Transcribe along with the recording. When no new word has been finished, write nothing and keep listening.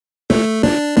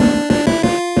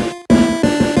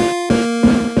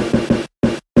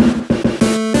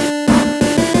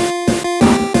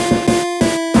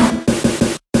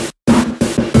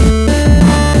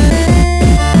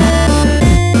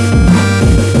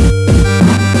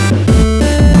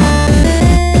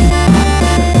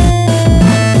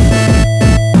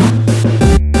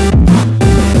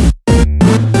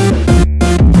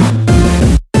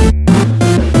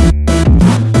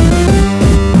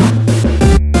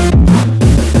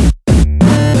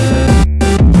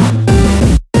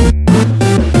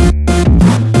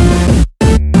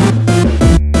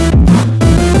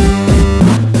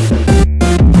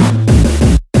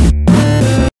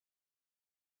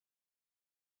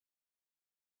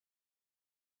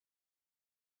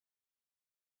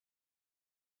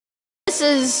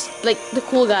is like the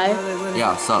cool guy.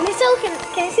 Yeah, so. Can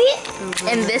I see it?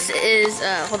 And this is,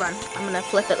 hold on. I'm gonna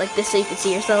flip it like this so you can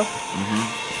see yourself.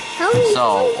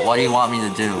 So, what do you want me to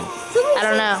do? I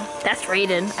don't know. That's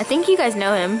Raiden. I think you guys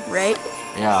know him, right?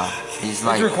 Yeah, he's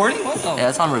like. It's recording? What? Oh. Yeah,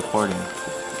 it's on recording.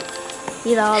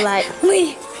 He's all like,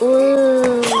 Wait.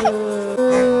 ooh.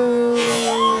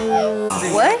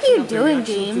 What are you doing,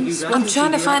 James? I'm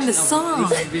trying to find the song.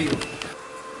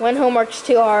 When homework's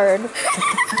too hard.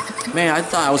 Man, I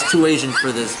thought I was too Asian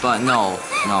for this, but no,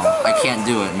 I can't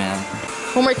do it, man.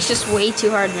 Homework's just way too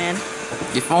hard, man.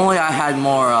 If only I had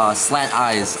more slant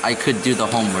eyes, I could do the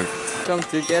homework. Come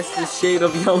to guess the shade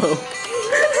of yellow.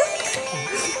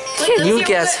 Can you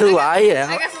guess who I am?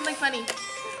 I got something funny.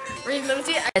 Let me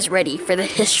see it. Guys, ready for the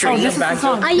history. Oh, this is the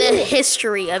song. The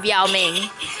history of Yao Ming.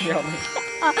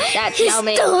 That's Yao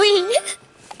Ming.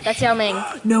 That's Yao Ming.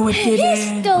 No, it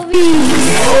didn't.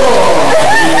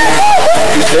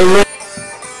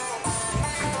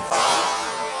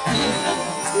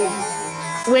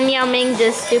 When Yao Ming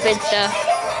does stupid stuff.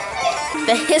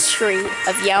 The history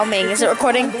of Yao Ming. Is it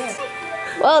recording?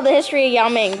 Well, the history of Yao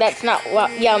Ming. That's not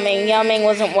Yao Ming. Yao Ming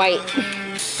wasn't white.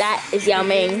 That is Yao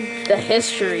Ming. The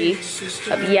history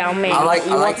of Yao Ming. I like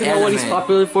You want to know what he's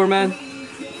popular for, man?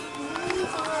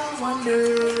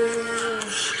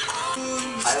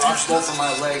 I lost both of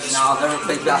my legs now. I'll never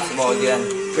play basketball again.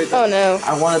 Oh no.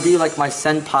 I want to be like my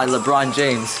senpai, LeBron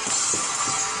James.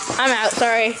 I'm out.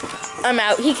 Sorry. I'm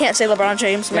out. He can't say LeBron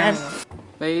James, man.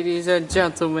 Ladies and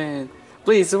gentlemen,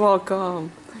 please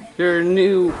welcome your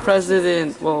new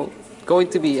president. Well, going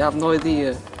to be, I have no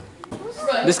idea.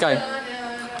 This guy.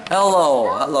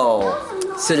 Hello,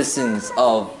 citizens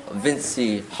of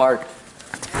VINNSI Park.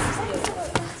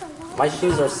 My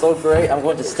shoes are so great, I'm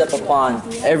going to step upon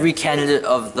every candidate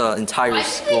of the entire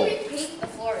school.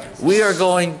 We are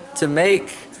going to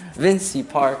make VINNSI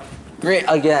Park great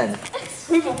again.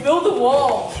 We will build a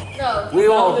wall. We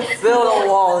will build a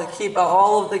wall and keep out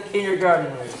all of the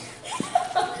kindergartners.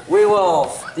 We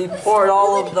will deport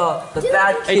all of the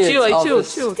bad kids. Hey, chill, of the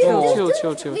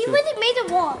chill. We already made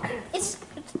a wall. It's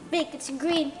big. It's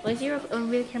green.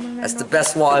 That's the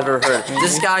best wall I've ever heard.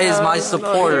 This guy is my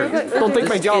supporter. Don't take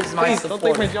my job, This kid is my please. Don't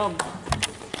take my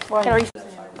supporter.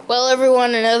 job. Well,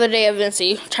 everyone, another day of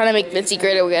VINNSI. Trying to make VINNSI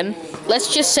great again.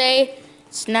 Let's just say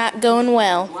it's not going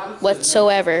well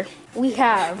whatsoever. We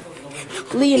have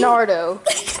Leonardo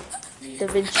da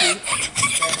Vinci.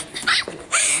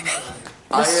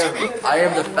 I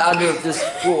am the founder of this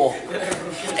school,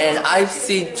 and I've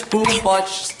seen too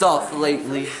much stuff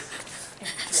lately.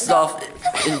 Stuff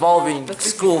involving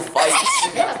school fights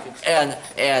and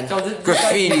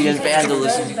graffiti and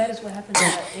vandalism. That is what happened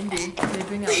at Indy. They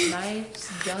bring out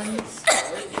knives, guns.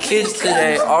 Kids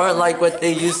today aren't like what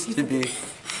they used to be.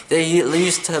 They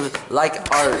used to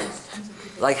like art,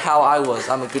 like how I was.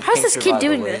 I'm a good painter. How's this kid by the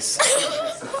doing way. this?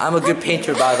 I'm a good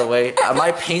painter, by the way.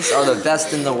 My paints are the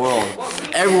best in the world.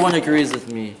 Everyone agrees with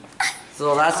me.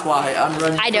 So that's why I'm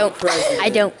running for president. I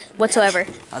don't whatsoever.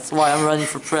 That's why I'm running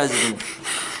for president.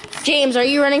 James, are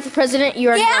you running for president? You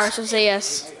already are, so say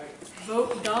yes.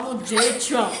 Vote Donald J.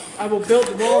 Trump. I will build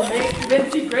the wall and make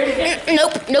VINNSI great again.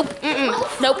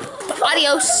 Nope.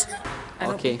 Adios.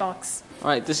 Okay. Box.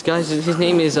 Alright, this guy's, his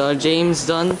name is James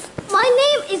Dunn. My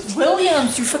name is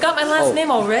Williams. You forgot my last name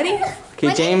already?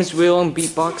 Okay, James William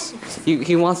Beatbox.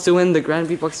 He wants to win the Grand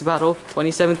Beatbox Battle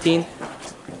 2017.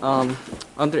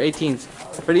 Under 18s.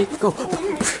 Ready? Go.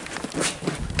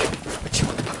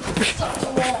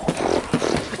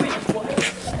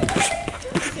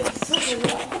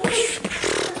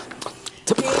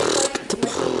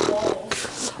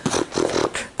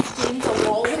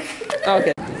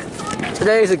 Okay.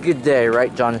 Today is a good day,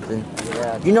 right, Jonathan?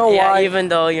 Yeah. You know Yeah, why? even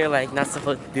though you're like not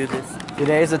supposed to do this.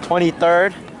 Today is the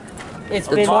 23rd. It's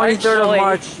The been 23rd of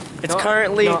March. It's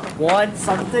currently One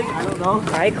something? I don't know.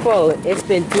 I quote, it's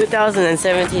been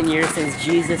 2017 years since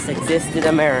Jesus existed in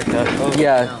America.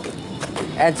 Yeah.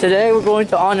 And today we're going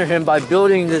to honor him by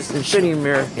building this infinity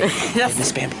mirror.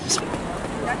 This spam.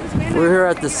 We're here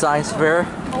at the science fair.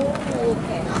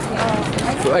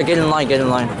 Alright, get in line, get in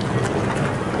line.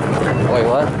 Wait,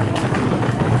 what?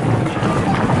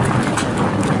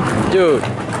 Dude.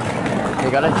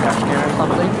 They got a trash can or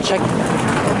something? Check.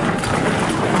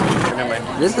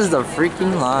 This is the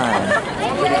freaking line.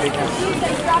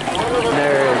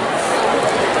 There.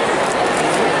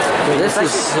 Dude, this is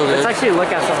so good. Let's actually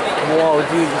look at something. Whoa,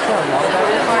 dude, you see how long that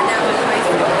is?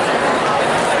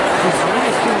 Some of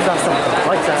these people got some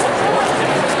lights out.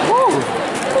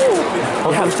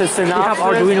 They have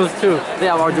Arduinos too. They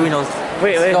have Arduinos.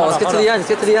 Wait, No, let's get to the end. Let's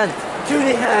get to the end. To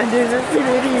the end is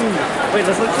infinity. Wait,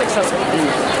 this looks like something.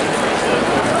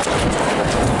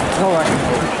 Don't worry.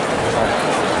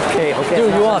 Okay, okay. Dude,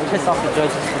 you want wanna piss off the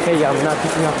judges. Okay, yeah, I'm not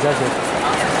pissing off the judges.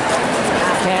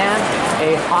 Can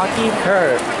a hockey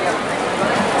hurt?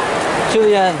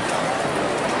 Julian.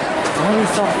 Why are you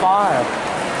so far?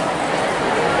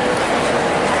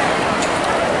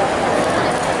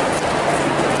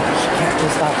 Can't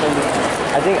piss off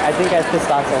somebody. I think I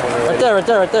pissed off someone already. Right there, right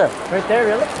there, right there. Right there,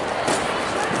 really?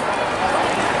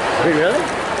 Wait, really?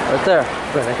 Right there.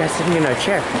 Bro, that guy's sitting in our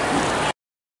chair.